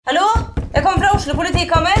Oslo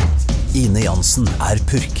politikammer. Ine Jansen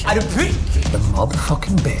purk. Du purk? The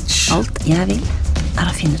motherfucking bitch. Alt jeg vil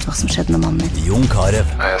å finne ut hva som skjedde med mannen min. Jon Carew.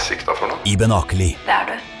 Jeg sikta for noe? Iben Akeli. Det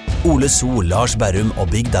du. Ole So, Lars Berrum og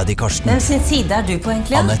Big Daddy Karsten. Hvem sin side du på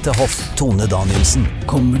egentlig? Annette Hoff, Tone Danielsen.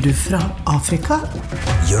 Kommer du fra Afrika?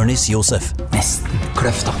 Jørnis Josef. Nesten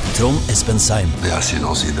kløfta. Trond Espen Seim. Det er synd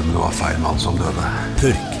å si det, men det var feil mann som døde.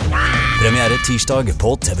 Purk. Premiere tirsdag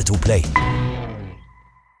på TV2 Play.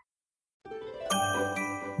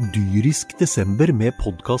 Dyrisk desember med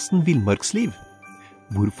podcasten Villmarksliv.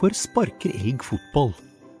 Hvorfor sparker elg fotball?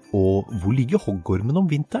 Og hvor ligger hoggormen om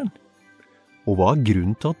vinteren? Og hva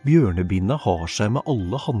grunnen til at bjørnebinna har seg med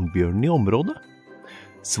alle hannbjørnene i området?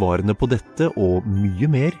 Svarene på dette og mye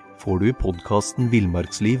mer får du i podcasten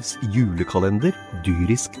Villmarkslivs julekalender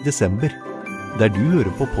Dyrisk desember, der du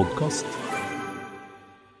hører på podcast.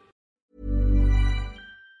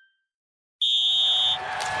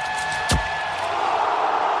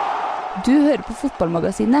 Du hører på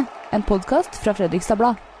Fotballmagasinet, en podcast fra Fredrikstad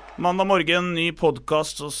Blad. Mandag morgen, ny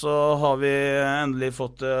podcast, og så har vi endelig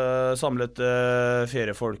fått samlet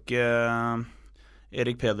feriefolk.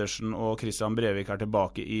 Erik Pedersen og Christian Brevik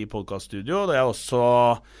tilbake i podcaststudio. Det også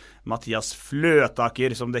Mathias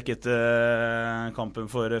Fløtaker som dekket kampen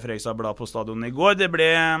for Fredrikstad Blad på stadion i går. Det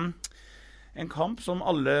ble en kamp som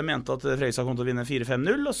alle mente at Fredrikstad kom til å vinne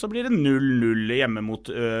 4-5-0, og så blir det 0-0 hjemme mot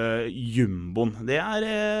Jumboen. Det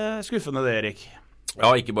skuffende det, Erik. Ja,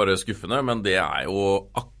 ikke bare skuffende, men det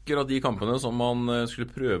jo akkurat de kampene som man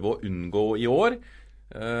skulle prøve å unngå i år,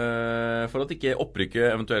 for at ikke opprykket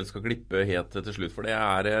eventuelt skal glippe helt til slutt. For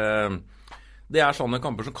det sånne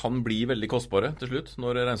kamper som kan bli veldig kostbare til slutt,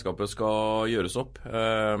 når regnskapet skal gjøres opp.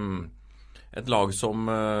 Et lag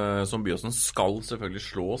som Byåsen skal selvfølgelig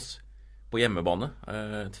slås på hjemmebane.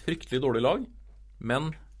 Et fryktelig dårlig lag,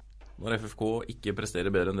 men når FFK ikke presterer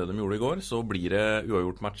bedre enn det de gjorde i går, så blir det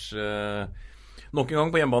uavgjort match nok en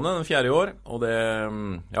gang på hjemmebane, den 4. i år, og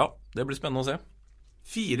det blir spennende å se.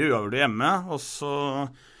 4 uavgjorte hjemme, og så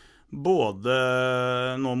både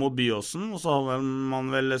nå mot Byåsen, og så har man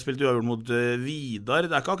vel spilt uavgjort mot Vidar.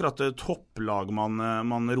 Det ikke akkurat topplag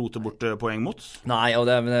man roter bort poeng mot. Nei,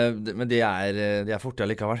 men de er fortere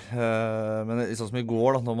likevel. Men sånn som i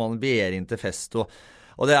går, da, når man ber inn til fest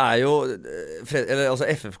og det jo altså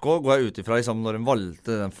FFK går jeg ut ifra liksom, når de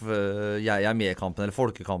valgte den jeg med-kampen eller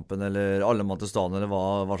folkekampen eller alle mann til staden eller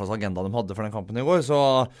hva slags agenda de hadde for den kampen i går,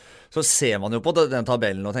 så ser man jo på den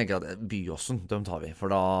tabellen og tenker at Byåsen, de tar vi,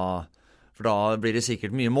 for da blir det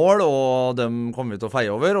sikkert mye mål, og de kommer vi til å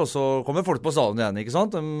feie over, og så kommer folk på stadion igjen, ikke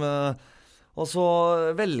sant? Og så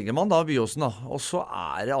velger man da Byåsen da, og så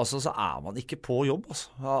så man ikke på jobb,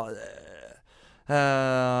 altså.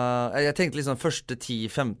 Jeg tenkte liksom første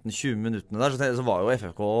 10-15-20 minuttene der, så var jo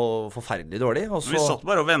FFK forferdelig dårlig. Og så... Vi satt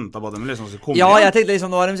bare og ventet på dem liksom skulle komme igjen. Ja, jeg tenkte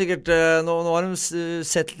liksom, nå har de sikkert nå har de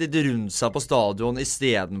sett litt rundt seg på stadion i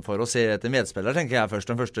stedet for å se etter medspillere, tenker jeg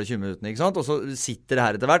først, de første 20 minuttene, ikke sant? Og så sitter det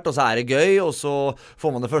her etter hvert, og så det gøy, og så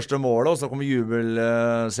får man det første målet, og så kommer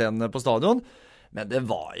jubelscenene på stadion. Men det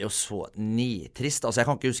var jo så nedtrist. Altså, jeg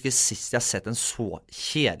kan ikke huske sist jeg har sett en så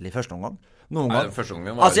kjedelig første omgang. Nei, den første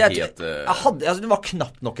gangen var helt... det var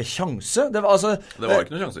knapt nok en sjanse. Det var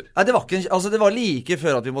ikke noen sjanser. Nei, det var like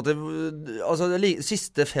før at vi måtte...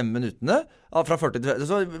 siste 5 minuttene fra 40 til 50,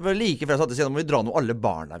 så var det like før jeg satte seg gjennom å dra noe alle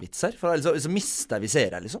barna-vitser. For ellers så mistet vi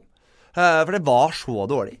seere, liksom. For det var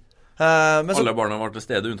så dårlig. Alle barna var til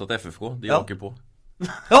stede unntatt FFK. De var ikke på.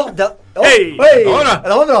 Ja, Hei! Det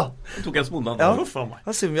var bra. Jeg tok en spontan. Ja,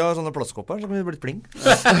 da ser vi har sånne plastkopper som har blitt pling.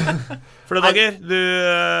 Fløtaker,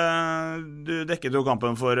 du dekket jo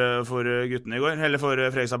kampen for guttene i går, eller for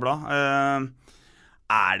Fredrikstad Blad.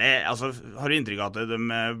 Har du inntrykk av at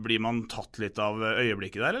blir man tatt litt av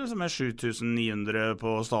øyeblikket der, eller som 7900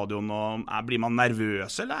 på stadion, og blir man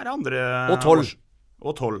nervøs, eller det andre...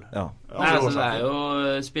 Og 12. Ja. Nei, det jo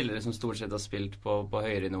spillere som stort sett har spilt på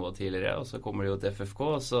høyere nivå tidligere, og så kommer de jo til FFK,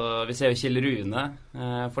 så vi ser jo Kjell Rune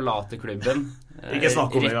forlate klubben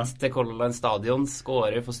rett til Color Line Stadion,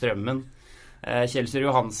 skårer for Strømmen. Kjelsrud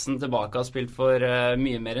Johansen tilbake har spilt for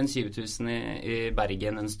mye mer enn 7000 i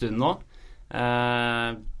Bergen en stund nå.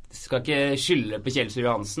 Skal ikke skylde på Kjelsrud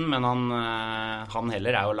Johansen, men han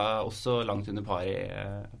heller jo også langt under par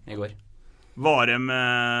i går. Men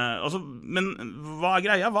hva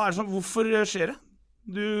greia? Hvorfor skjer det?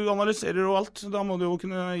 Du analyserer jo alt. Da må du jo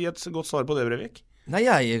kunne gi et godt svar på det, Brevik. Nei,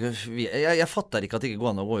 jeg fatter ikke at det ikke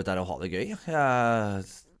går an å gå ut der og ha det gøy. Jeg har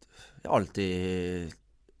alltid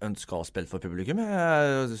ønsket å spille for publikum.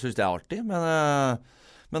 Jeg synes det artig,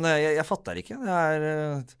 men jeg fatter ikke.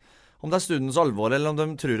 Om det stundens alvor, eller om de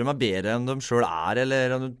tror de bedre enn de selv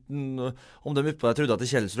eller om de oppe der trodde at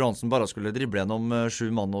Kjelsrud Hansen bare skulle drible gjennom 7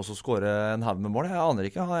 mann og så skåre en haug med mål. Jeg aner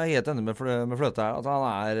ikke. Jeg er helt enig med Fløte her, at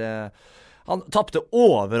han tappte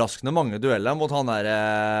overraskende mange dueller mot han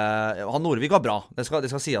Norvik var bra, det skal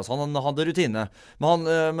sies, han hadde rutine. Men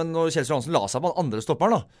når Kjelsrud Hansen la seg på den andre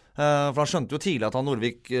stopperen, for han skjønte jo tidlig at han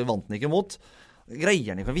Norvik vant den ikke mot,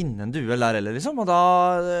 greier han ikke å vinne en duell der eller liksom, og da,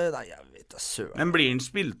 nei, jeg vet det søren. Men blir han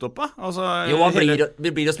spilt opp da? Altså, jo, han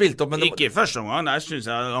blir jo spilt opp, men ikke i første omgang, der synes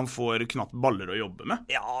jeg han får knapt baller å jobbe med.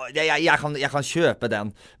 Ja, jeg kan kjøpe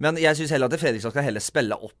den, men jeg synes heller at Fredrikstad skal heller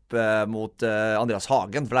spille opp mot Andreas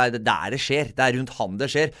Hagen, for det der det skjer, det rundt han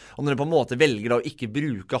det skjer, og når de på en måte velger å ikke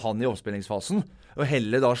bruke han i oppspillingsfasen, og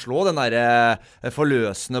heller da slå den der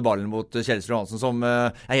forløsende ballen mot Kjelsrud Hansen, som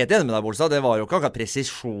jeg er helt enig med deg, Bolstad, det var jo ikke akkurat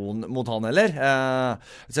presisjon mot han heller,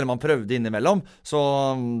 selv om han prøvde innimellom, så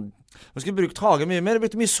man skulle brukt Hagen mye mer. Det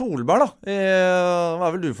brukte mye Solberg da.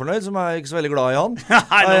 Var vel du fornøyd, som er ikke så veldig glad i han?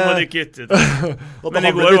 Nei, nå må du kutte ut. Men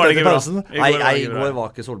i går var det ikke bra. Nei, i går var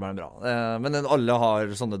ikke Solberg bra. Men alle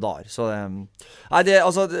har sånne dager. Så, nei, det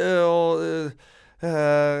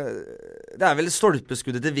er vel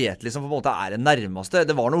stolpeskuddet til Vetli som på en måte det nærmeste.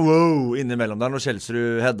 Det var noe wow innimellom der når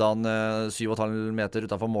Kjelsrud hedda han 7,5 meter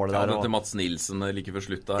utenfor målet der. Ja, til Mats Nilsen like før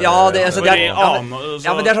slutt der. Ja,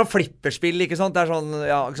 men det er sånn flipperspill, ikke sant? Det er sånn,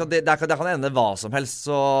 ja, ikke sant? Det kan ende hva som helst,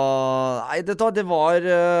 så nei, det var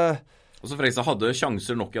Og så Fredrikstad hadde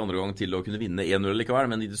sjanser nok i andre gang til å kunne vinne 1-0 likevel,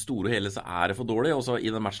 men i det store og hele så det for dårlig, og så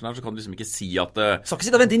i den matchen her så kan du liksom ikke si at skal ikke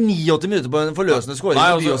sitte og vente i 89 minutter på en forløsende skåring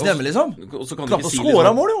for Byåsen hjemme, liksom. Og så kan du ikke si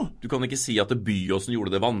mål, jo. Du kan ikke si at Byåsen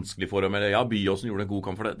gjorde det vanskelig for dem, eller ja, Byåsen gjorde en god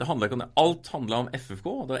kamp for det. Det handler ikke om det. Alt handlet om FFK,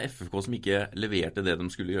 og det var FFK som ikke leverte det de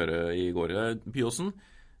skulle gjøre i går. Byåsen,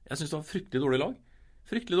 jeg synes det var fryktelig dårlig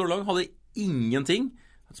lag, hadde ingenting.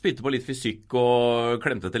 Spilte på litt fysikk og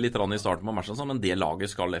klemte til litt i starten på matchen, men det laget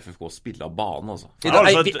skal FFK spille av banen, altså. Vi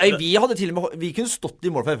hadde til og med, vi kunne stått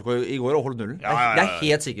i mål for FFK i går og holdt nullen. Det er jeg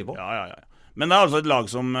helt sikker på. Ja. Men det er altså et lag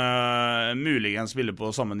som muligens spiller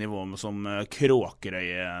på samme nivå som Kråkerøy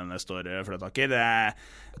neste år, Fløtaker.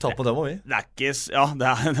 Ta på dem også, vi. Det er ikke, ja,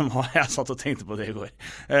 jeg satt og tenkte på det i går.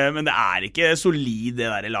 Men det er ikke solid det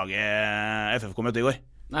der laget FFK møtte i går.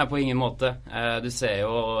 Nei, på ingen måte. Du ser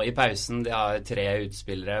jo i pausen, de har 3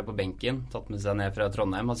 utspillere på benken, tatt med seg ned fra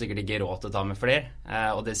Trondheim, har sikkert ikke råd til å ta med flere,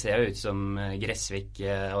 og det ser jo ut som Gressvik,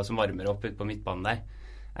 og som varmer opp ut på midtbanen der.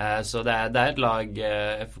 Så det er et lag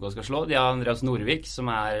FFK skal slå. De har Andreas Norvik, som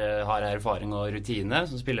har erfaring og rutine,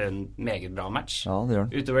 som spiller en meget bra match. Ja, det gjør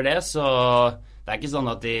han. Utover det, så det er ikke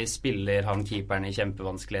sånn at de spiller han keeperen i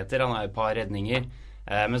kjempevanskeligheter. Han har et par redninger.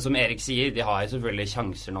 Men som Erik sier, de har selvfølgelig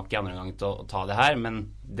sjanser nok i andre gang til å ta det her, men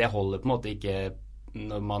det holder på en måte ikke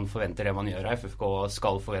når man forventer det man gjør av FFK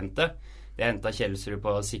skal forvente. De har hentet Kjelsrud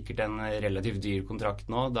på sikkert en relativt dyr kontrakt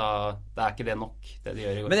nå, det er ikke det nok, det de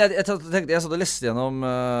gjør i går. Men jeg satt og leste gjennom,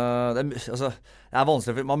 det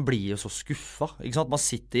vanskelig, for man blir jo så skuffet, ikke sant? Man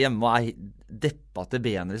sitter hjemme og deppa til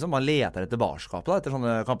benet, liksom. Man leter etter barskapet etter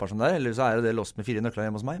sånne kamper som det, eller så det låst med 4 nøkler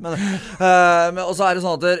hjemme hos meg. Men og så det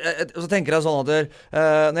sånn at, så tenker jeg sånn at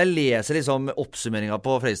når jeg leser liksom oppsummeringen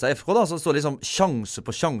på Fredrikstad FK, da, så står det liksom sjanse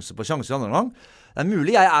på sjanse på sjanse i andre gang. Det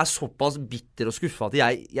mulig jeg såpass bitter og skuffet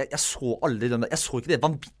at jeg så aldri den der. Jeg så ikke det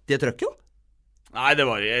vanvittige trøkket, jo. Nei, det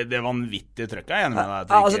var det vanvittige trøkket, jeg er enig med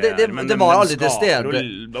deg. Altså, det var aldri til stede.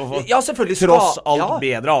 Ja, selvfølgelig. Tross alt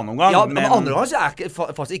bedre annen gang. Ja, men andre gang så jeg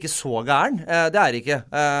faktisk ikke så gæren. Det ikke.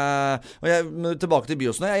 Og tilbake til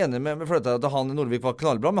Byåsen, jeg er enig med Fløte at han Norvik var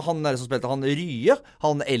knallbra, men han som spilte, han Rye,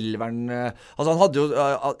 han Elveren, altså han hadde jo,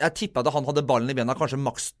 jeg tippet at han hadde ballen i bena kanskje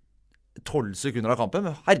maks 12 sekunder av kampen,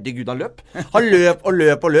 men herregud, han løp. Han løp,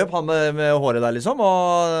 han med håret der liksom,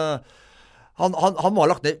 og han må ha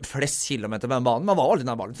lagt ned flest kilometer med den banen, men han var aldri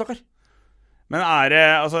nær ballen, stakkar. Men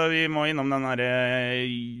altså vi må innom den der,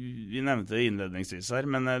 vi nevnte innledningsvis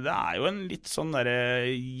her, men det jo en litt sånn der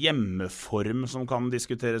hjemmeform som kan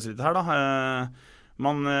diskuteres litt her da.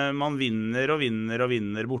 Man vinner og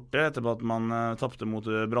vinner borte etterpå at man tappte mot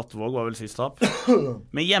Brattvåg, var vel sist tap.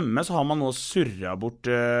 Men hjemme så har man nå surret bort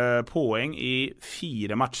poeng i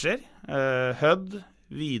 4 matcher. Hødd,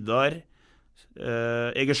 Vidar,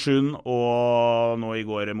 Egersund og nå i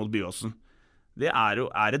går mot Byåsen. Det jo,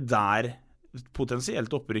 det der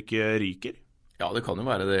potensielt opprykk ryker? Ja, det kan jo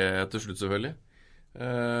være det til slutt selvfølgelig.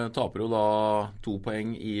 Taper jo da 2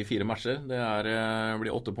 poeng i 4 matcher. Det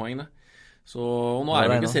blir 8 poeng det. Så, og nå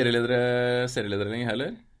vi ikke serieledere lenger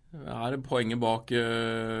heller. er poenget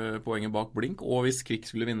bak blink, og hvis Kvikk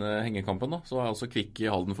skulle vinne hengekampen da, så også Kvikk i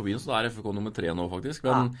Halden forbi, så da FFK nummer 3 nå faktisk.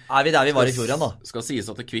 Men er vi der vi var i fjor igjen da? Skal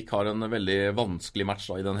sies at Kvikk har en veldig vanskelig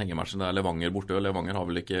match da, i den hengematchen. Det Levanger borte, og Levanger har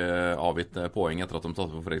vel ikke avgitt poeng etter at de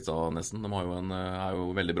tatt på Fredrikstad nesten. De har jo er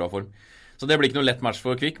jo veldig bra form. Så det blir ikke noe lett match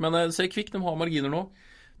for Kvikk, men se Kvikk, de har marginer nå.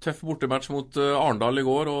 Tøff bortematch mot Arendal i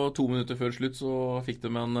går, og 2 minutter før slutt så fikk de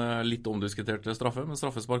en litt omdiskutert straffe, men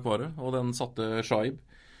straffespark var det, og den satte Shaib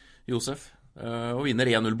Josef, og vinner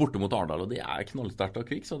 1-0 borte mot Arendal, og det knallsterkt av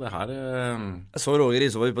Kvikk, så det her Jeg så Roger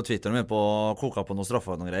Riso var ute på Twitter med på å koke på noen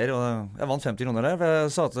straffer og noen greier, og jeg vant 50 kroner der, for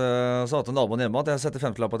jeg sa til naboen hjemme at jeg setter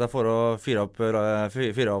 50-lapp at jeg får å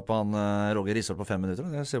fyre opp han Roger Riso på 5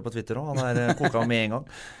 minutter, jeg ser på Twitter også, han koka med en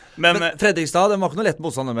gang. Men Fredrikstad, de har ikke noe lett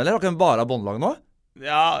motstand med, eller har ikke de bare båndlag nå?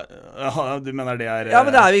 Ja, du mener det Ja,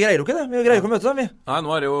 men vi greier jo ikke det. Vi greier jo ikke å møte dem, vi. Nei,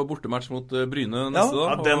 nå det jo bortematch mot Bryne neste da.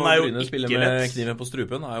 Ja, den jo Bryne spiller med kniven på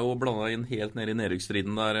strupen. Jo blandet inn helt ned i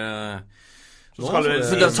nedrykksstriden der. Så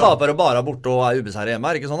de taper jo bare borte og ubeseiret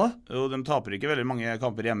hjemme, ikke sånn da? Jo, de taper ikke veldig mange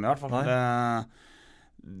kamper hjemme i hvert fall.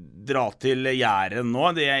 Dra til Jæren nå,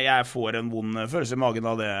 jeg får en vond følelse i magen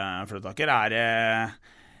av det, Fløtaker.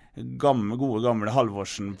 Gode gamle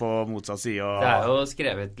Halvorsen på motsatt side Det jo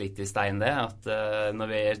skrevet litt i stein det at når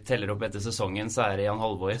vi teller opp etter sesongen så det Jan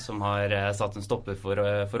Halvor som har satt en stopper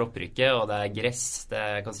for opprykket, og det gress,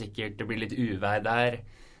 det kan sikkert bli litt uvær der,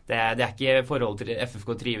 det ikke forhold til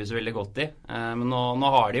FFK trives veldig godt i, men nå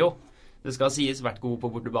har de jo, det skal sies, vært gode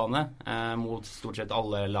på bortebane mot stort sett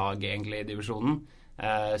alle lag egentlig i divisjonen,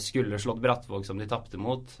 skulle slått Brattvåg som de tappte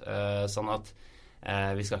mot, sånn at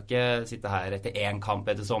vi skal ikke sitte her etter en kamp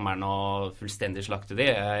etter sommeren og fullstendig slakte de.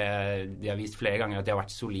 De har vist flere ganger at de har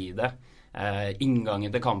vært solide.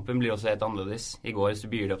 Inngangen til kampen blir også helt annerledes. I går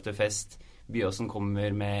så byr de opp til fest. Byåsen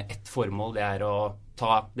kommer med ett formål, det å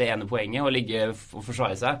ta det ene poenget og ligge og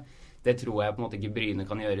forsvare seg. Det tror jeg på en måte ikke Bryne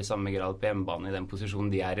kan gjøre i samme grad på hjemmebane i den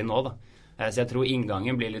posisjonen de i nå da. Så jeg tror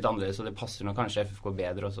inngangen blir litt annerledes, og det passer nok kanskje FFK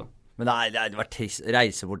bedre også. Men det har vært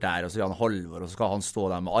reise bort der, og så Jan Halvor, og så skal han stå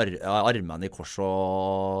der med armene i kors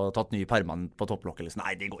og tatt ny permanent på topplokket. Liksom.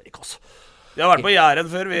 Nei, det går ikke, altså. Jeg har vært på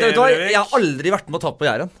Jæren før. Jeg har aldri vært med å tappe på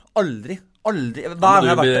Jæren. Aldri.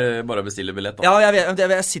 Bare bestille billett da. Ja,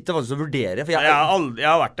 jeg sitter faktisk og vurderer for jeg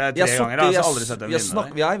har vært der 3 ganger. Jeg har aldri sett dem vinne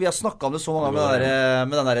der. Vi har snakket om det så mange ganger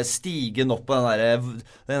med den der stigen opp på den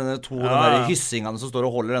der hyssingene som står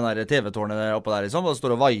og holder den der TV-tårnet oppe der liksom, og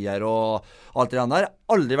står og veier og alt det der.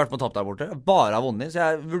 Aldri vært med å tappe der borte, bare har vunnet, så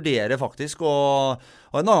jeg vurderer faktisk og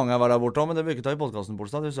en annen gang jeg var der borte, men det bør ikke ta i podcasten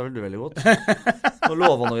Bolstad, det husker jeg veldig godt. Nå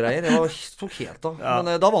lovet noe greier, jeg tok helt da,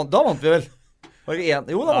 men da vant vi vel. Var det ikke en?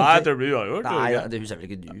 Jo, da vant vi. Nei, jeg tror det blir uavgjort. Nei, det husker jeg vel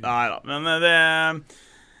ikke du. Nei da, men det...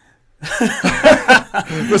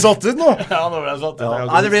 Du satt ut nå? Ja, nå ble jeg satt ut. Ja.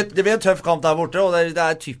 Nei, det blir en tøff kamp der borte, og det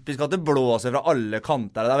typisk at det blåser fra alle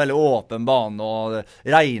kanter. Det veldig åpen bane, og det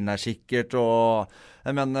regner sikkert,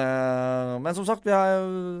 men som sagt, vi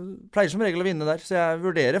pleier som regel å vinne der, så jeg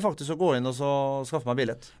vurderer faktisk å gå inn og så skaffe meg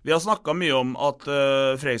billett. Vi har snakket mye om at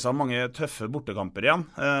Fredrikstad har mange tøffe bortekamper igjen.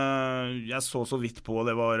 Jeg så vidt på,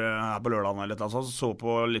 det var her på lørdagen eller noe, så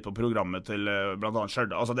på litt på programmet til blant annet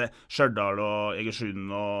Stjørdal, altså det Stjørdal og Egersund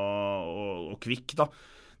og Kvikk da.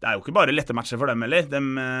 Det jo ikke bare lette matcher for dem heller.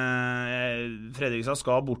 Fredrikstad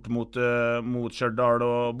skal bort mot Stjørdal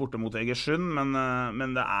og borte mot Egersund,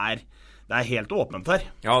 men det helt åpent her.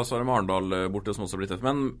 Ja, så det med Arendal borte som også har blitt tett.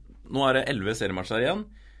 Men nå det 11 seriematcher igjen,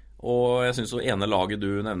 og jeg synes jo ene laget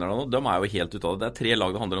du nevner da nå, de jo helt ute av det. Det 3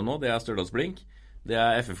 lag det handler om nå. Det Stjørdalsblink, det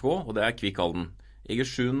FFK, og det Kvikk Halden.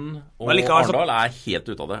 Egersund og Arendal helt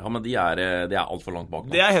ute av det. Ja, men de alt for langt bak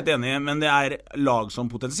nå. Det jeg helt enig i, men det lag som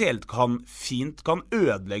potensielt fint kan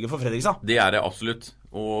ødelegge for Fredrikstad. Det det absolutt.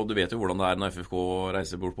 Og du vet jo hvordan det når FFK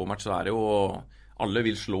reiser bort på match, så det jo... Alle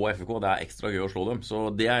vil slå FFK, det ekstra gøy å slå dem, så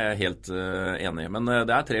det jeg helt enig i. Men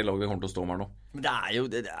det 3 lag det kommer til å stå med her nå. Men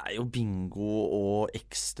det jo bingo og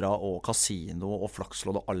ekstra og kasino og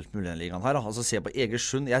flakslodd og alt mulig i den ligaen her. Altså se på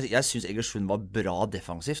Egersund, jeg synes Egersund var bra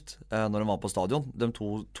defensivt når de var på stadion. De 2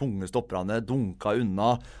 tunge stopperne dunka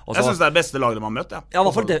unna. Jeg synes det beste laget de har møtt, ja. Ja, i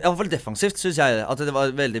hvert fall defensivt synes jeg at det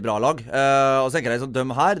var et veldig bra lag. Og så tenker jeg sånn, de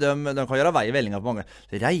kan gjøre vei i vellinga på mange.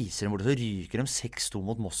 Så reiser de bort og så ryker de 6-2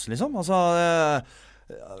 mot Moss, liksom. Altså...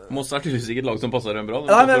 Moss tydeligvis ikke et lag som passer dem bra.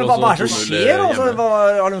 Nei, men hva det som skjer? Altså,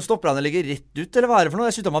 har de stopperne ligger rett ut, eller hva det for noe?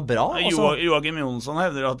 Jeg synes de var bra. Altså. Joachim Jonsson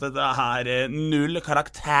hevder at det 0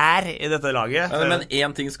 karakter i dette laget. Ja, men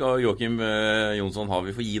en ting skal Joachim Jonsson ha,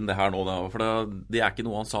 vi får gi den det her nå, for det ikke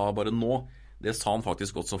noe han sa bare nå. Det sa han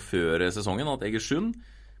faktisk også før sesongen, at Egersund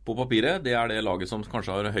på papiret, det det laget som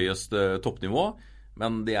kanskje har høyest toppnivå,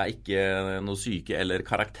 Men det ikke noe syke eller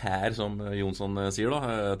karakter, som Jonsson sier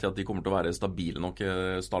da, til at de kommer til å være stabile nok.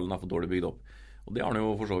 Stallen for dårlig bygd opp. Og det har han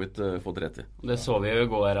jo for så vidt fått rett i. Det så vi jo i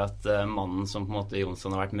går at mannen som på en måte Jonsson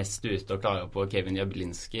har vært mest ute og klaget på, Kevin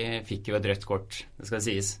Jablinski, fikk jo et rødt kort, det skal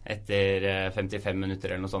sies, etter 55 minutter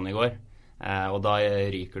eller noe sånt i går. Og da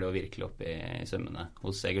ryker det jo virkelig opp i sømmene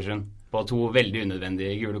hos Egersund. På 2 veldig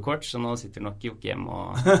unødvendige gule kort, så nå sitter nok Jokke hjem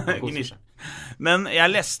og koser seg. Men jeg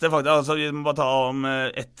leste faktisk, altså vi må bare ta om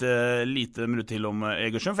et lite minutt til om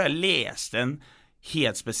Egersund, for jeg leste en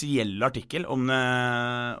helt spesiell artikkel om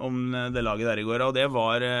det laget der i går, og det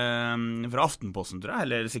var fra Aftenposten, tror jeg,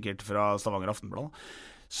 eller sikkert fra Stavanger Aftenblad,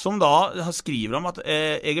 som da skriver om at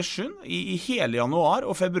Egersund i hele januar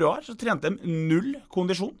og februar så trente de 0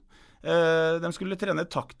 kondisjon. De skulle trene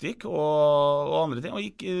taktikk og andre ting, og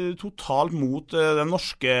gikk totalt mot den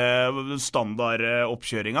norske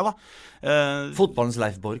standardoppkjøringen da. Fotballens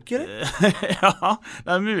Leif Borch, eller? Ja,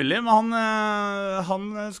 det mulig, men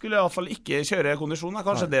han skulle i hvert fall ikke kjøre kondisjon.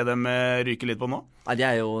 Kanskje det de ryker litt på nå? Nei,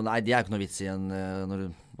 det er ikke noe vits igjen når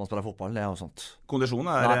man spiller fotball, det jo sånt. Kondisjon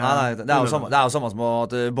Nei, det jo samme som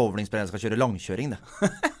at bowlingspillere skal kjøre langkjøring, det.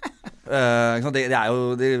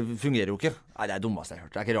 Det fungerer jo ikke. Nei, det dummeste jeg har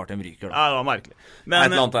hørt. Det ikke rart de ryker da. Ja, det var merkelig. Men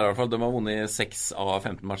et eller annet i hvert fall. De har vunnet 6 av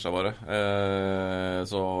 15 matcher bare.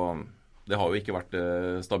 Så det har jo ikke vært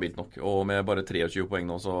stabilt nok. Og med bare 23 poeng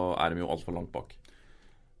nå, så de jo alt for langt bak.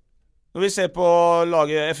 Når vi ser på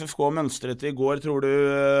laget FFK mønstret i går, tror du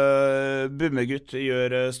Bummegutt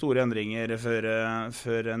gjør store endringer før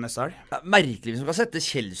neste helg? Ja, merkelig hvis man kan sette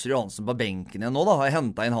Kjelsrud Johansen på benken igjen nå da. Jeg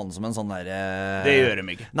hentet inn han som en sånn der... Det gjør de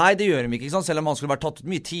ikke. Nei, det gjør de ikke sant? Selv om han skulle vært tatt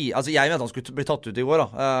ut mye tid. Altså jeg vet han skulle bli tatt ut i går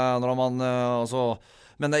da. Når man,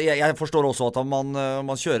 men jeg forstår også at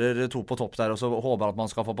man kjører 2 på topp der, og så håper at man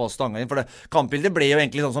skal få på stanga inn. For kampbildet ble jo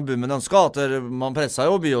egentlig sånn som Bummen ønsket, at man presset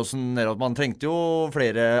jo Byåsen ned, at man trengte jo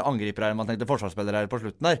flere angripere enn man trengte forsvarsspillere her på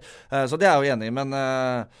slutten der. Så det jo enig, men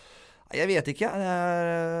jeg vet ikke.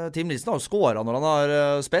 Tim Nilsen har jo skåret når han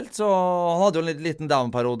har spilt, så han hadde jo en liten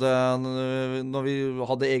down-periode når vi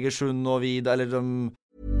hadde Egersund og eller de...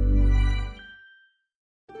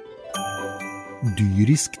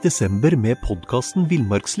 Dyrisk desember med podcasten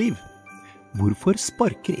Villmarksliv. Hvorfor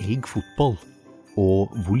sparker elg fotball? Og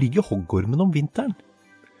hvor ligger hoggormen om vinteren?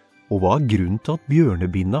 Og hva grunnen til at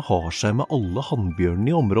bjørnebinna har seg med alle hannbjørnene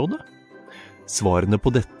i området? Svarene på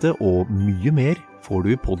dette og mye mer får du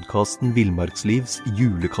i podcasten Villmarkslivs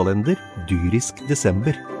julekalender Dyrisk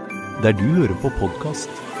desember, der du hører på podcast.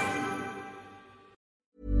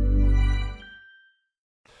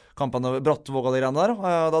 Kampen over Brattvåg og de greiene der,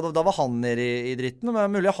 da var han nede i dritten,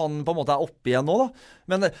 men mulig han på en måte oppe igjen nå da.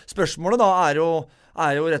 Men spørsmålet da jo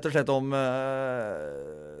rett og slett om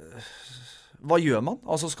hva gjør man?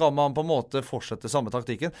 Altså skal man på en måte fortsette samme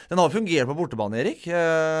taktikken? Den har fungert på bortebane, Erik,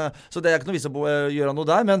 så det ikke noe vis å gjøre noe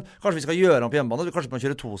der, men kanskje vi skal gjøre den på hjemmebane, kanskje man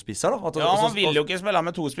kjører 2 spisser da? Ja, man vil jo ikke spille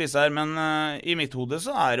med 2 spisser, men i mitt hode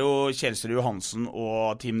så jo Kjelsrud Johansen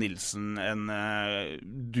og Tim Nilsen en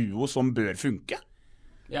duo som bør funke.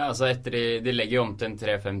 Ja, altså de legger jo om til en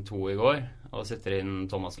 3-5-2 i går, og setter inn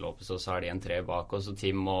Thomas Lopez, og så har de en 3 bak, og så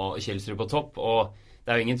Tim og Kjelsrud på topp, og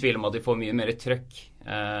det jo ingen tvil om at de får mye mer trøkk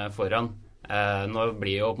foran. Nå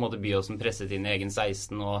blir jo på en måte Byåsen presset inn i egen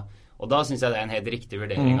 16, og da synes jeg det en helt riktig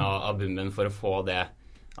vurdering av Bummen for å få det.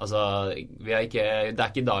 Altså, det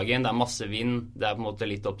ikke dagen, det masse vind, det på en måte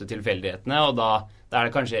litt opp til tilfeldighetene, og da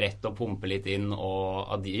det kanskje rett å pumpe litt inn, og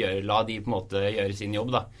la de på en måte gjøre sin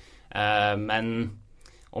jobb da. Men...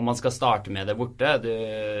 om man skal starte med det borte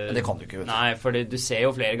det kan du ikke. Nei, for du ser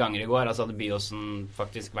jo flere ganger i går, altså hadde Byåsen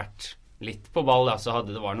faktisk vært litt på ball, så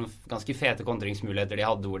det var noen ganske fete kontringsmuligheter de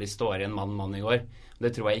hadde hvor de står i en mann i går.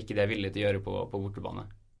 Det tror jeg ikke de villige til å gjøre på bortebane.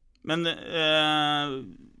 Men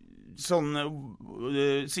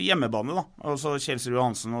si hjemmebane da, altså Kjelsrud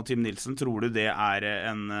Johansen og Tim Nilsen, tror du det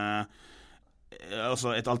et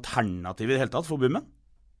alternativ i det hele tatt for Bummen?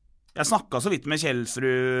 Jeg snakket så vidt med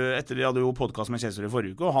Kjelsrud etter vi hadde jo podcast med Kjelsrud i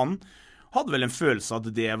forrige uke, og han hadde vel en følelse at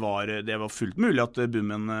det var fullt mulig at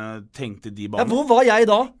Bummen tenkte de banene. Ja, hvor var jeg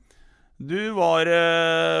da? Du var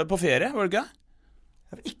på ferie, var du ikke?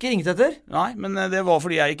 Jeg har ikke ringt etter. Nei, men det var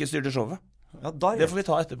fordi jeg ikke styrte showet. Ja, det får vi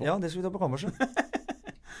ta etterpå. Ja, det skal vi ta på kammerset.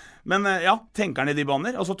 Men ja, tenker han i de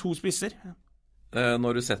baner, altså 2 spisser.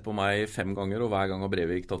 Når du sett på meg 5 ganger, og hver gang har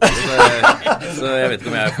Brevik tatt det, så jeg vet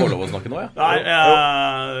ikke om jeg får lov å snakke nå, ja. Nei,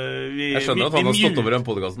 jeg skjønner at han har stått over den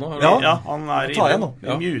podcasten nå. Ja, han inne.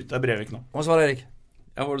 Vi muter Brevik nå. Hva svarer Erik?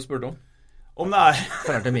 Ja, hva har du spurt om? Om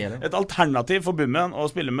det et alternativ for Bummen å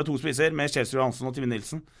spille med 2 spisser med Kjelsrud Johansen og Tim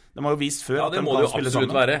Nilsen. De har jo vist før at de kan spille sammen. Ja, det må det jo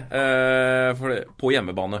absolutt være på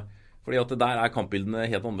hjemmebane. Fordi at der kampbildene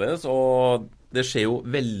helt annerledes, og det skjer jo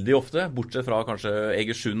veldig ofte, bortsett fra kanskje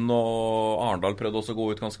Egersund og Arendal prøvde også å gå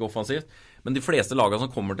ut ganske offensivt. Men de fleste lagene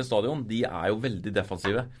som kommer til stadion, de er jo veldig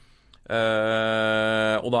defensive.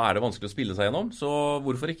 Og da er det vanskelig å spille seg gjennom, så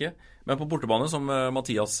hvorfor ikke? Men på bortebane, som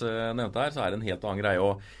Mathias nevnte her, så er det en helt annen greie.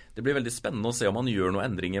 Og det blir veldig spennende å se om han gjør noen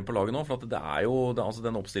endringer på laget nå, for at det er jo, altså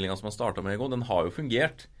den oppstillingen som han startet med i går, den har jo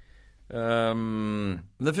fungert.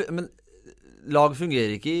 Men lag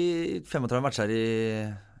fungerer ikke i 35 matcher i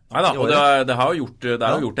Neida, og det er jo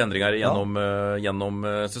gjort endringer gjennom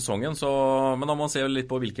sesongen, så, men da må man se litt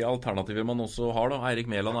på hvilke alternativer man også har da.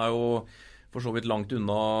 Eirik Mæland er jo for så vidt langt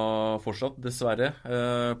unna fortsatt, dessverre.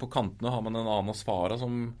 På kantene har man en annen Asfara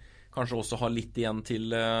som kanskje også har litt igjen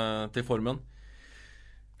til formen.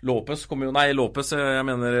 Nieves, kom jo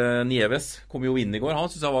inn i går.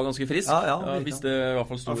 Han synes jeg var ganske frisk. Visste i hvert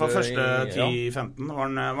fall store... For første 10-15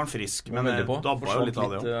 var han frisk, men dabba jo litt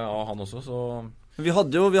av det. Av han også, så... Vi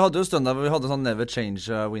hadde jo stund der hvor vi hadde sånn never change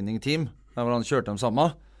winning team, der hvor han kjørte dem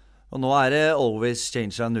sammen. Og nå er det always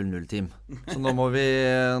change a 0-0-team. Så nå må vi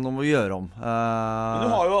gjøre om. Men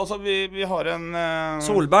du har jo altså, vi har en...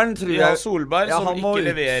 Solberg, tror jeg. Solberg, som ikke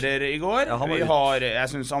leverer i går. Jeg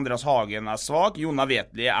synes Andreas Hagen er svak. Jonna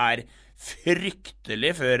Vetli er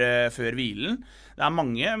fryktelig før hvilen. Det er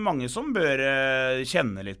mange som bør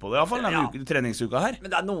kjenne litt på det, i hvert fall denne treningsuka her.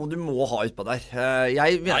 Men det er noen du må ha ut på der.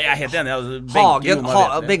 Jeg er helt enig.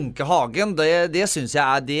 Benke Hagen, det synes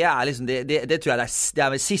jeg det er liksom, det tror jeg det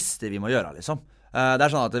er det siste vi må gjøre, liksom. Det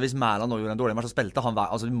er sånn at hvis Mæland nå gjorde en dårlig match, så spilte han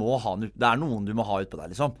altså, det er noen du må ha ut på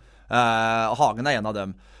der, liksom. Hagen er en av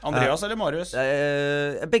dem. Andreas eller Marius?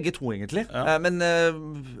 Begge to egentlig, men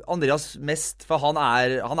Andreas mest, for han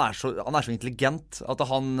er så intelligent at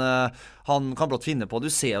han kan blott finne på. Du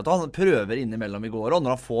ser at han prøver innimellom i går, og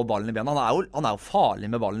når han får ballen i bena, han er jo farlig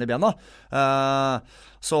med ballen i bena,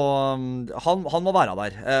 så han må være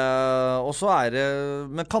der. Og så er det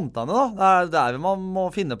med kantene da, det er der man må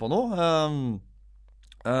finne på noe.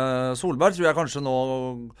 Solberg tror jeg kanskje nå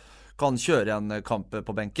kan kjøre en kamp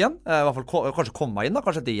på benken, i hvert fall kanskje komme inn da,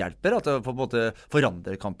 kanskje det hjelper at det på en måte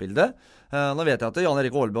forandrer kampbildet. Nå vet jeg at Jan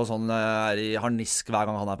Erik Aalby og sånn er i harnisk hver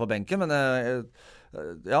gang han er på benken, men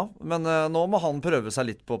nå må han prøve seg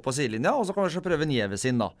litt på sidelinja, og så kan vi kanskje prøve Nieves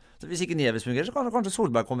inn da. Så hvis ikke Nieves fungerer, så kan kanskje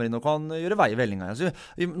Solberg komme inn og kan gjøre vei i vellinga. Så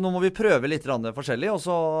nå må vi prøve litt forskjellig, og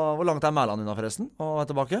så hvor langt er Mæland unna forresten, og er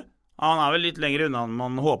tilbake? Han er vel litt lenger unna enn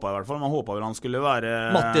man håpet i hvert fall. Man håpet vel han skulle være...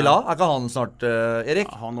 Mattila, er ikke han snart, Erik?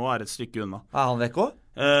 Ja, han nå er et stykke unna. Er han vekk også?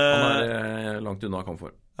 Han er langt unna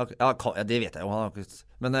kampform. Okay, ja, det vet jeg jo.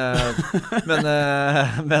 Men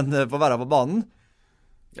på å være på banen?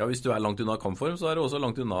 Ja, hvis du er langt unna kampform, så er det også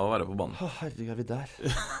langt unna å være på banen. Herregud, er vi der?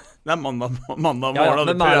 Det er mandag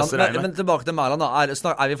morgen, men tilbake til Mæland da.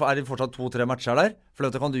 Er vi fortsatt 2-3 matcher der? For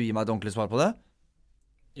kan du gi meg et ordentlig svar på det?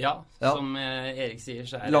 Ja, som Erik sier,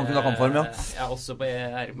 så er langt unna kampform, jeg også på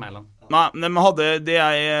Erik Mæland. Nei, det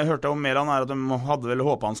jeg hørte om Mæland er at de hadde vel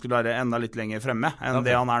håpet han skulle være enda litt lenger fremme enn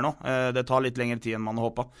det han er nå. Det tar litt lengre tid enn man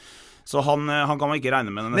håpet. Så han kan man ikke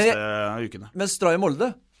regne med de neste ukene. Men Stray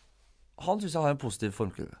Molde, han synes jeg har en positiv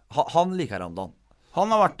formkurve. Han liker han da. Han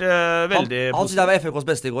har vært veldig Han synes jeg var FFKs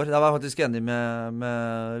beste i går. Jeg var faktisk enig med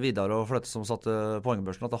Vidar og Fløtte som satte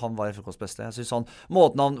poengbørsen, at han var FFKs beste. Jeg synes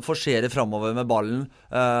måten han forserer fremover med ballen,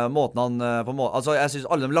 altså jeg synes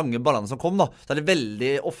alle de lange ballene som kom da, så er det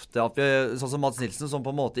veldig ofte at vi, sånn som Mats Nilsen, som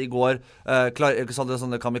på en måte i går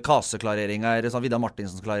sånne kamikaze-klareringer, sånn Vidar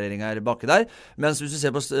Martinsens-klareringer baki der, mens hvis du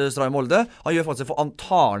ser på Stray Molde, han gjør faktisk han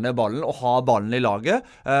tar ned ballen og har ballen i laget,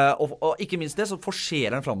 og ikke minst det, så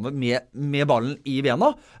forserer han fremover med ballen i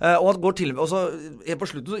bena, og han går til og så på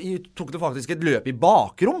slutten så tok det faktisk et løp i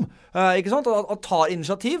bakrom, ikke sant? Og tar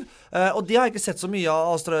initiativ, og det har jeg ikke sett så mye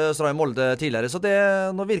av Stray Molde tidligere, så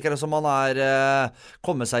nå virker det som han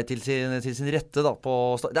kommet seg til sin rette da,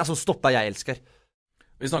 det er sånn stopp jeg elsker.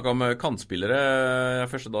 Vi snakket om kantspillere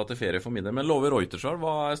første dag til ferie for min del, men Love Reutersson,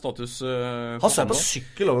 hva er status han ser på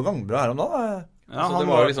sykkel over gangbra her om da. Ja, så det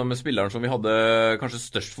var liksom spilleren som vi hadde kanskje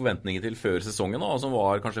størst forventninger til før sesongen, og som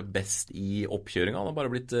var kanskje best i oppkjøringen. Han har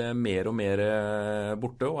bare blitt mer og mer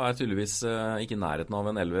borte, og er tydeligvis ikke i nærheten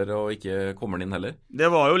av en elver, og ikke kommer den inn heller.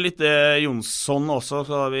 Det var jo litt Jonsson også,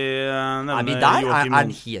 så vi nevner... Er vi der? Er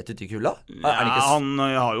han helt ute i kulda? Ja, han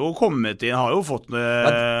har jo kommet inn, har jo fått...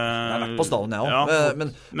 Jeg har vært på staden, jeg også.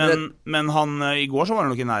 Ja, men han, i går så var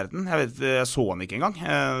han nok i nærheten. Jeg så han ikke engang.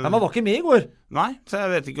 Han var ikke med i går. Nei, så jeg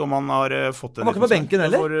vet ikke om han har fått en... Han var ikke på benken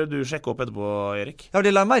heller. Det får du sjekke opp etterpå, Erik. Ja,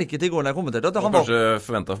 det la jeg merke til i går når jeg kommenterte at han kanskje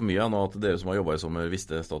forventet for mye nå at dere som har jobbet i sommer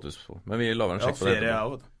visste status på. Men vi lager en sjekk på det.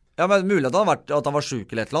 Ja, men mulig at han var syk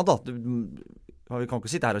eller et eller annet da. Vi kan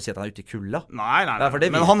ikke sitte her og si at han ute I kulda. Nei.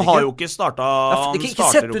 Men han har jo ikke startet.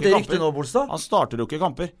 Ikke sett ut det ryktet nå, Bolstad. Han starter jo ikke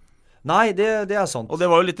kamper. Nei, det sant. Og det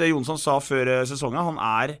var jo litt det Jonsson sa før sesongen.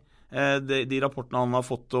 Han de rapportene han har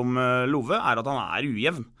fått om Love, at han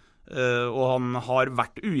ujevn. Og han har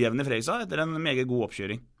vært ujevn I Fredrikstad etter en meget god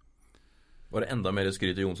oppkjøring. Var det enda mer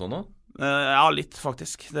skryt I Jonsson da? Ja, litt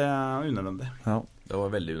faktisk. Det unødvendig. Ja. Det var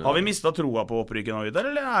veldig unødvendig. Har vi mistet troa på opprykket nå, Vidar?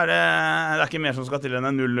 Eller det ikke mer som skal til enn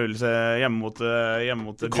en 0-0 hjemme mot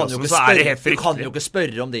Bjørnsen, så det helt fryktelig. Du kan jo ikke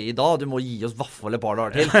spørre om det I dag. Du må gi oss vaffel et par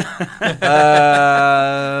dager til.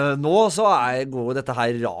 Nå så går dette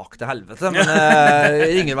her rakt til helvete. Men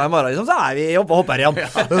ringer meg I morgen, liksom, så vi oppe og hopper igjen.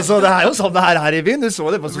 Så det jo sånn det her I byen. Du så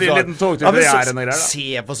det på sosiale medier.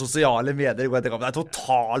 Se på sosiale medier. Det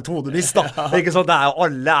totalt hodemist, da. Ikke sånn,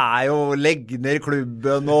 alle jo legner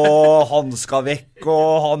klubben, og han skal vekk.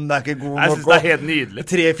 Og han ikke god nok. Jeg synes det helt nydelig.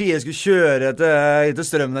 3-4 skulle kjøre til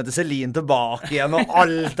strømmen etter Selin tilbake igjen, og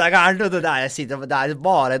alt gærent. Det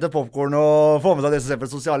bare etter popcorn og få med seg det som ser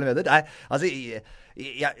på sosiale medier.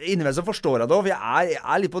 Innimellom så forstår jeg det også, for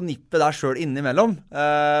jeg litt på nippet der selv innimellom,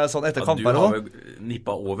 sånn etter kamper. Du har jo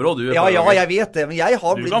nippet over også, du. Ja, jeg vet det, men jeg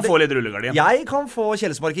har blitt... Du kan få litt rullegardin. Jeg kan få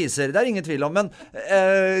Kjells markiser, det ingen tvil om,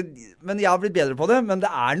 men jeg har blitt bedre på det, men det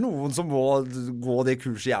noen som må gå det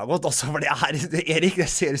kurset jeg har gått, altså, for Erik, jeg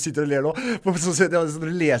ser du sitter og ler nå, når du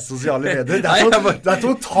leser sosiale medier, det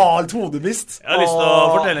totalt hodemist. Jeg har lyst til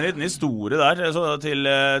å fortelle en liten historie der,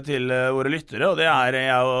 til våre lyttere, og det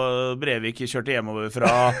jeg og Brevik kjørte hjemover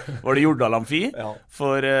fra, var det Jordal Amfi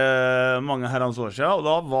for mange herrens år siden, og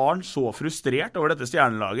da var han så frustrert over dette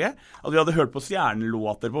stjernelaget at vi hadde hørt på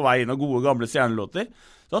stjernelåter på vei inn, og gode gamle stjernelåter.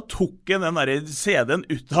 Da tok han den der CD-en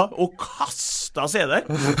ut av og kastet CD-er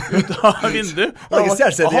ut av vinduet. Han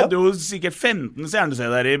hadde jo sikkert 15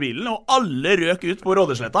 stjerne-CD-er I bilen, og alle røk ut på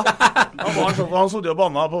Rådesletta. Han stod jo og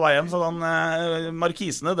banna på vei hjem, så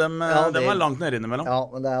markisene, dem var langt nede innimellom. Ja,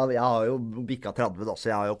 men jeg har jo bikket 30 da, så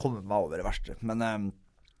jeg har jo kommet meg over det verste. Men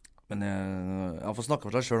jeg får snakke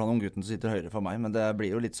for seg selv, han gutten som sitter høyre for meg, men det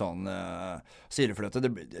blir jo litt sånn syrefløte.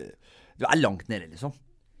 Du langt nede, liksom.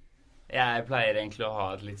 Jeg pleier egentlig å ha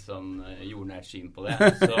et litt sånn jordnært syn på det.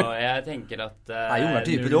 Så jeg tenker at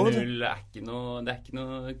 0-0 ikke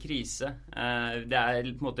noe krise. Det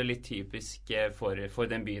på en måte litt typisk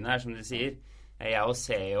for den byen her, som du sier. Jeg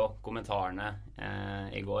ser jo kommentarene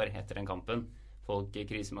I går etter den kampen. Folk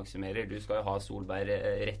krisemaksimerer. Du skal jo ha Solberg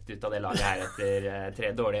rett ut av det laget her etter 3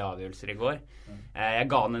 dårlige avgjørelser I går. Jeg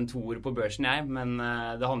ga han en 2 på børsen, men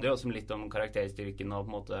det handler jo også litt om karakterstyrken og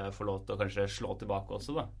på en måte få lov til å kanskje slå tilbake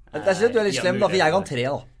også, da. Jeg synes du litt slem, da, for jeg ga han 3,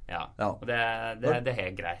 da. Ja, og det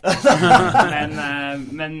helt greit.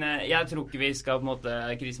 Men jeg tror ikke vi skal på en måte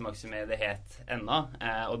krisemaksimere det helt enda,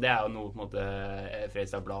 og det jo noe på en måte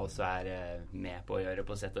Fredrikstad Blad også med på å gjøre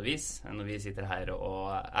på sett og vis, når vi sitter her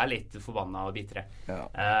og litt forbannet og bitre.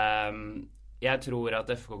 Jeg tror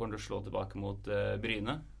at FK kommer til å slå tilbake mot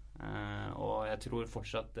Bryne, og jeg tror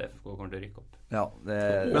fortsatt FK kommer til å rykke opp. Ja,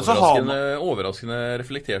 overraskende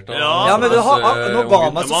reflektert av ja, men nå ga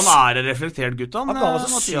man man reflektert gutta. Han ga meg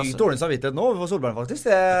så sykt dårlig samvittighet nå for Solberg faktisk.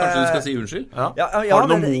 Kanskje du skal si unnskyld? Ja,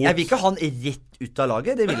 men jeg vil ikke ha han rett ut av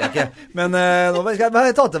laget, det vil jeg ikke. Men nå skal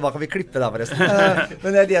jeg ta tilbake, vi klipper der forresten.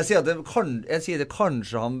 Men jeg sier at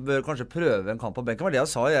kanskje han bør prøve en kamp på benken. Var det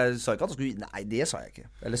jeg sa? Jeg sa ikke at han skulle... Nei, det sa jeg ikke.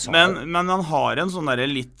 Men han har en sånn der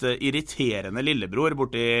litt irriterende lillebror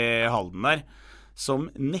borti Halden der,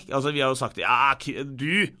 som altså vi har jo sagt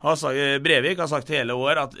Brevik har sagt hele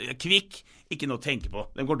år at Kvikk ikke noe å tenke på,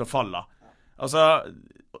 de kommer til å falle altså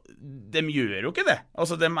de gjør jo ikke det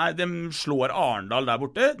altså de slår Arendal der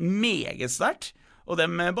borte meget sterkt og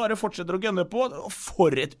de bare fortsetter å gønne på og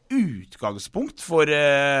for et utgangspunkt for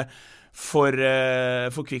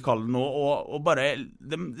Kvikk Halden nå og bare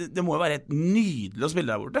det må jo være helt nydelig å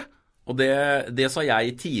spille der borte. Og det sa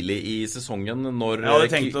jeg tidlig I sesongen når... Jeg hadde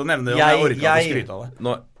tenkt å nevne det, og jeg orket ikke å skryte av det.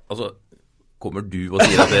 Altså, kommer du og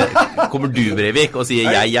sier at det... Kommer du, Brevik, og sier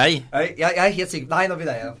jeg? Jeg helt sikker... Nei, nå blir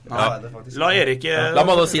det jeg. La Erik... La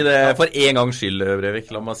meg da si det for en gang skyld, Brevik.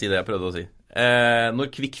 La meg si det jeg prøvde å si.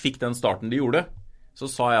 Når Kvikk fikk den starten de gjorde, så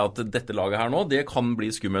sa jeg at dette laget her nå, det kan bli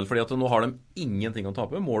skummelt, fordi at nå har de ingenting å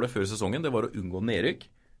tape. Målet før sesongen, det var å unngå nedrykk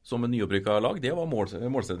som en nyopprykket lag. Det var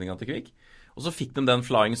målsetningen til Kvikk. Og så fikk de den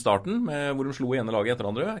flying starten hvor de slo ene laget etter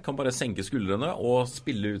andre. Kan bare senke skuldrene og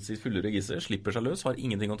spille ut sitt fulle register. Slipper seg løs, har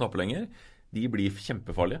ingenting å tape lenger. De blir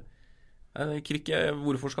kjempefarlige. Kvikk,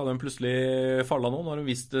 hvorfor skal de plutselig falle nå? Når de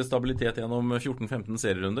vist stabilitet gjennom 14-15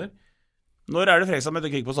 serierunder? Når det Fredrikstad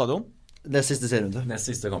møter Kvikk på stadion? Nest siste serierunde. Nest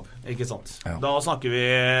siste kamp. Ikke sant. Ja. Da snakker vi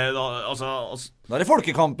Da det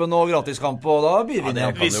folkekampen og gratiskamp, og da blir vi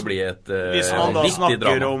det kan jo bli et hvis man da snakker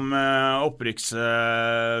drama. om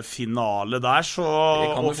opprykksfinale der, så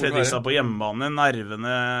og Fredrikstad på hjemmebane,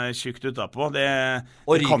 nervene tjukt utapå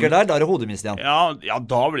og ryker der, da det hodemist igjen. Ja,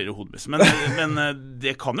 da blir det hodemist. Men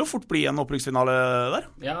det kan jo fort bli en opprykksfinale der.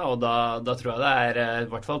 Ja, og da tror jeg det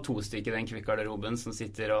i hvert fall 2 stykker i den kvikkgarderoben som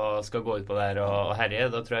sitter og skal gå ut på der og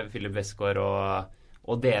herje. Da tror jeg Philip Westgård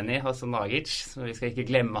og Deni, Hassan Nagic, så vi skal ikke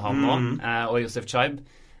glemme han nå, og Josef Chaib.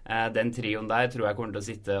 Den trioen der tror jeg kommer til å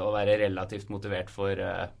sitte og være relativt motivert for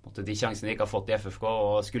de sjansene de ikke har fått i FFK,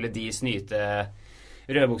 og skulle de snyte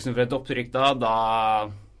rødbuksen for et opprykk da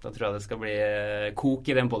tror jeg det skal bli kok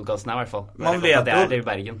i den podcasten her i hvert fall. Man vet jo det i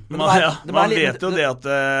Bergen. Man vet jo det at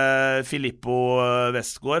Filippo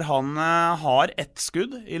Westgård, han har ett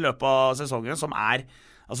skudd i løpet av sesongen som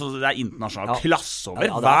det internasjonal klasse over.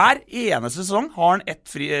 Hver eneste sesong har han ett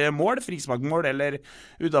mål, frisparkmål eller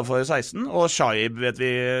utenfor 16, og Shaib vet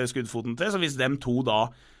vi skuddfoten til, så hvis dem to da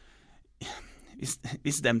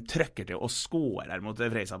hvis de trøkker til og skårer mot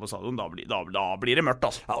Freisa på stadion, da blir det mørkt,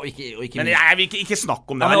 altså. Ja, og ikke men jeg vil ikke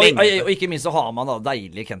snakke om det og ikke minst så har man da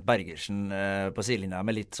deilig Kent Bergersen på sidelinja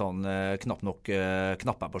med litt sånn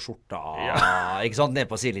knapper på skjorta, ikke sant, ned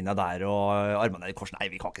på sidelinja der, og armene i kors. Nei,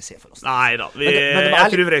 vi kan ikke se for oss det. Nei da, jeg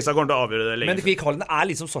tror Freisa kommer til å avgjøre det lenge. Men Kvikkhallen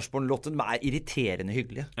liksom Sarpsborg-lotten, de irriterende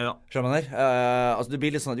hyggelige. Ja. Skjønner man der? Altså, det blir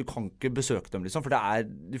litt sånn at du kan ikke besøke dem, liksom, for du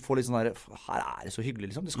får litt sånn der, her det så hyggelig,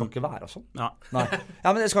 liksom. Det skal ikke være sånn. Ja. Nei.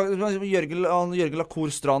 Ja, men Jørgen Lacour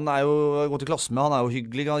Strand jo gått i klasse med, han jo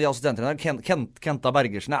hyggelig, Kenta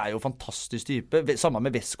Bergersen jo fantastisk type, sammen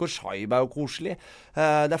med Westgård, Shaib jo koselig,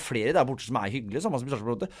 det flere der borte som hyggelige, sammen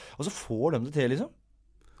som og så får de det til, liksom.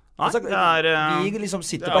 Nei, vi liksom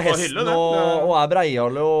sitter på hesten og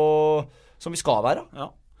breiale og som vi skal være.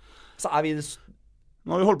 Ja. Så vi det.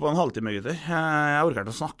 Nå har vi holdt på en halvtime, gutter. Jeg orker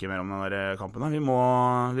ikke å snakke mer om den der kampen. Vi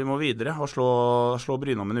må videre og slå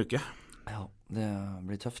Bryne om en uke. Ja, det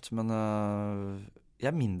blir tøft, men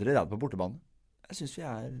jeg mindre redd på bortebanen. Jeg synes vi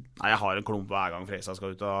Nei, jeg har en klump hver gang Freisa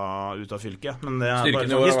skal ut av fylket, men det styrken bare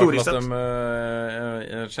sånn historisk sett.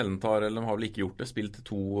 Sjelden har vel ikke gjort det, spilt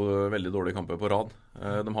 2 veldig dårlige kamper på rad.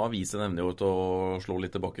 De har vist en evne til å slå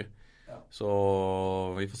litt tilbake. Så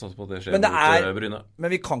vi får satse på at det skjer mot Bryne. Men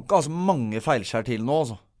vi kan ikke ha så mange feilskjær til nå,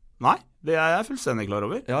 altså. Nei, det jeg fullstendig klar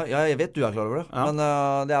over. Ja, jeg vet du klar over det. Ja. Men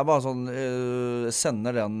det bare sånn,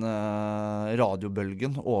 sender den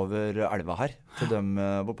radiobølgen over elva her til dem.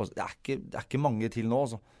 Det ikke mange til nå,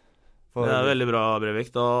 altså. Det veldig bra,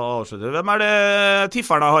 Brevik. Da avslutter vi. Hvem det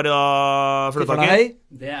tifferne har da flyttet tak i?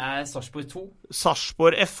 Det Sarpsborg 2.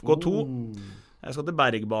 Sarpsborg FK2. Jeg skal til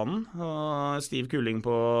Bergbanen, og Stiv Kulling på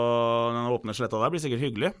den åpne sletta der blir sikkert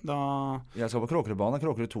hyggelig. Jeg skal på Kråkerudbanen,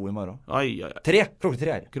 Kråkerud 2 i morgen. 3!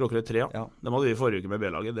 Kråkerud 3, ja. De hadde vi forrige uke med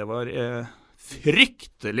B-laget. Det var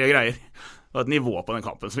fryktelige greier. Det var et nivå på den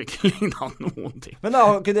kampen som ikke lignet noen ting. Men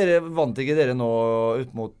vant ikke dere nå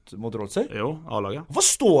ut mot Rolser? Jo, A-laget. Hvorfor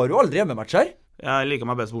står du aldri hjemmematcher? Jeg liker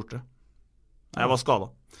meg best borte. Jeg var skadet.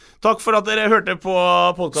 Takk for at dere hørte på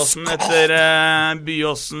podcasten etter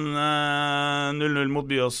Byåsen 0-0 mot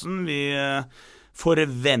Byåsen. Vi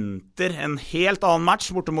forventer en helt annen match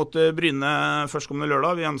borte mot Bryne førstkommende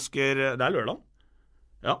lørdag. Vi ønsker... Det lørdag?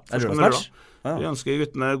 Ja, førstkommende lørdag. Ja. Vi ønsker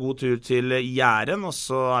guttene god tur til Jæren, og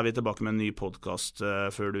så vi tilbake med en ny podcast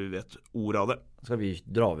før du vet ordet av det. Skal vi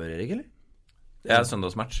dra over, Erik, eller? Det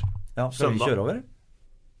søndagsmatch. Ja, skal vi kjøre over?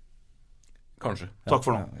 Kanskje. Takk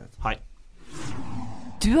for nå. Hei.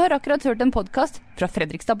 Du har akkurat hørt en podcast fra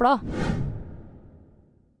Fredrikstad Blad.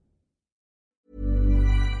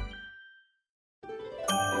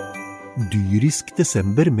 Dyrisk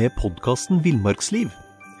desember med podcasten Villmarksliv.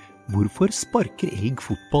 Hvorfor sparker elg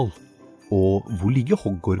fotball? Og hvor ligger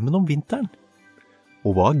hoggormen om vinteren?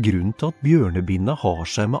 Og hva grunnen til at bjørnebinna har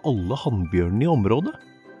seg med alle hannbjørnene i området?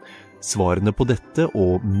 Svarene på dette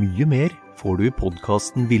og mye mer får du i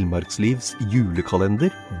podcasten Villmarkslivs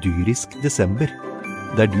julekalender Dyrisk desember,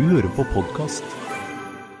 der du hører på podcast.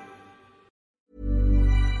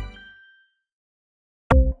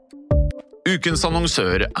 Ukens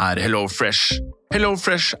annonsør HelloFresh.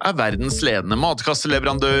 HelloFresh verdens ledende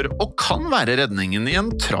matkasseleverandør og kan være redningen i en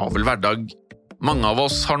travel hverdag. Mange av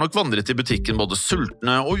oss har nok vandret i butikken både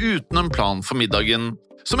sultne og uten en plan for middagen,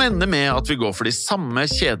 som ender med at vi går for de samme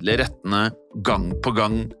kjedelige rettene gang på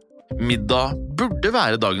gang. Middag burde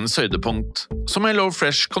være dagens høydepunkt. Som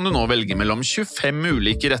HelloFresh kan du nå velge mellom 25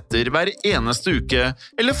 ulike retter hver eneste uke,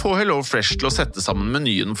 eller få HelloFresh til å sette sammen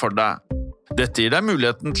menyen for deg. Dette gir deg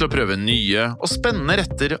muligheten til å prøve nye og spennende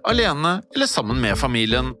retter alene eller sammen med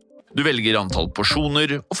familien. Du velger antall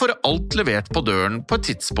porsjoner og får alt levert på døren på et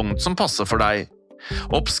tidspunkt som passer for deg.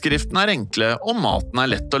 Oppskriftene enkle, og maten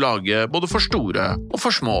lett å lage både for store og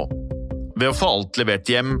for små. Ved å få alt levert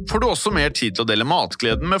hjem får du også mer tid til å dele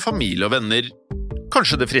matgleden med familie og venner.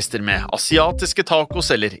 Kanskje det frister med asiatiske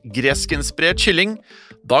tacos eller greskinspirert kylling?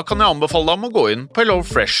 Da kan jeg anbefale deg om å gå inn på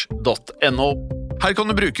hellofresh.no. Her kan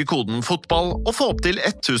du bruke koden FOTBALL og få opp til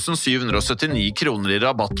 1779 kroner i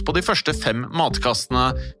rabatt på de første 5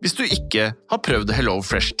 matkastene hvis du ikke har prøvd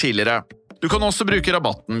HelloFresh tidligere. Du kan også bruke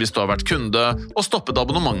rabatten hvis du har vært kunde og stoppet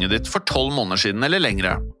abonnementet ditt for 12 måneder siden eller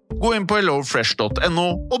lengre. Gå inn på hellofresh.no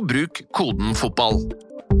og bruk koden FOTBALL.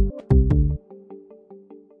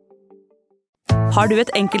 Har du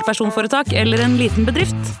et enkeltpersonforetak eller en liten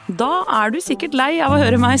bedrift? Da du sikkert lei av å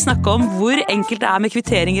høre meg snakke om hvor enkelt det med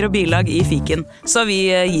kvitteringer og bilag i fiken. Så vi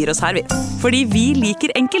gir oss her, vi. Fordi vi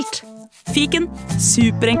liker enkelt. Fiken,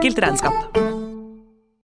 superenkelt regnskap.